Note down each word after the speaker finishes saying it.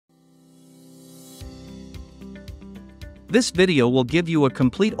This video will give you a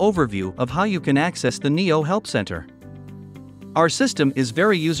complete overview of how you can access the NEO Help Center. Our system is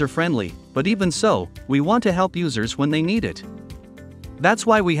very user-friendly, but even so, we want to help users when they need it. That's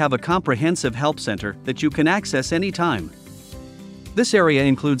why we have a comprehensive help center that you can access anytime. This area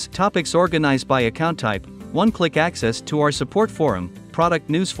includes topics organized by account type, one-click access to our support forum, product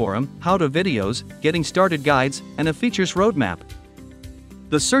news forum, how-to videos, getting started guides, and a features roadmap.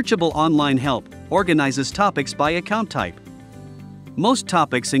 The searchable online help organizes topics by account type. Most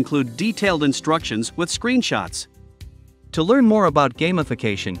topics include detailed instructions with screenshots. To learn more about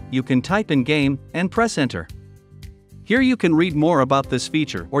gamification, you can type in game and press enter. Here you can read more about this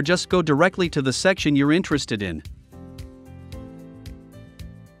feature or just go directly to the section you're interested in.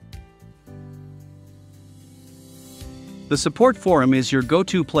 The support forum is your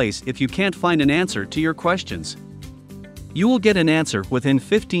go-to place if you can't find an answer to your questions. You will get an answer within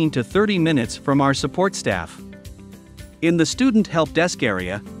 15 to 30 minutes from our support staff. In the Student Help Desk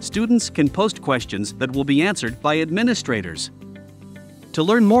area, students can post questions that will be answered by administrators. To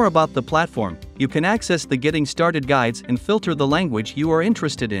learn more about the platform, you can access the Getting Started guides and filter the language you are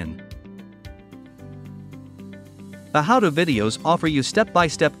interested in. The how-to videos offer you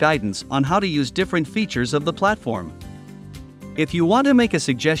step-by-step guidance on how to use different features of the platform. If you want to make a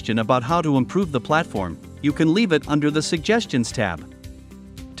suggestion about how to improve the platform, you can leave it under the Suggestions tab.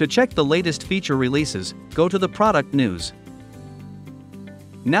 To check the latest feature releases, go to the Product News.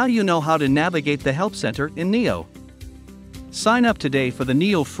 Now you know how to navigate the Help Center in NEO. Sign up today for the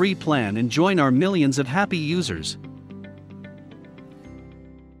NEO free plan and join our millions of happy users.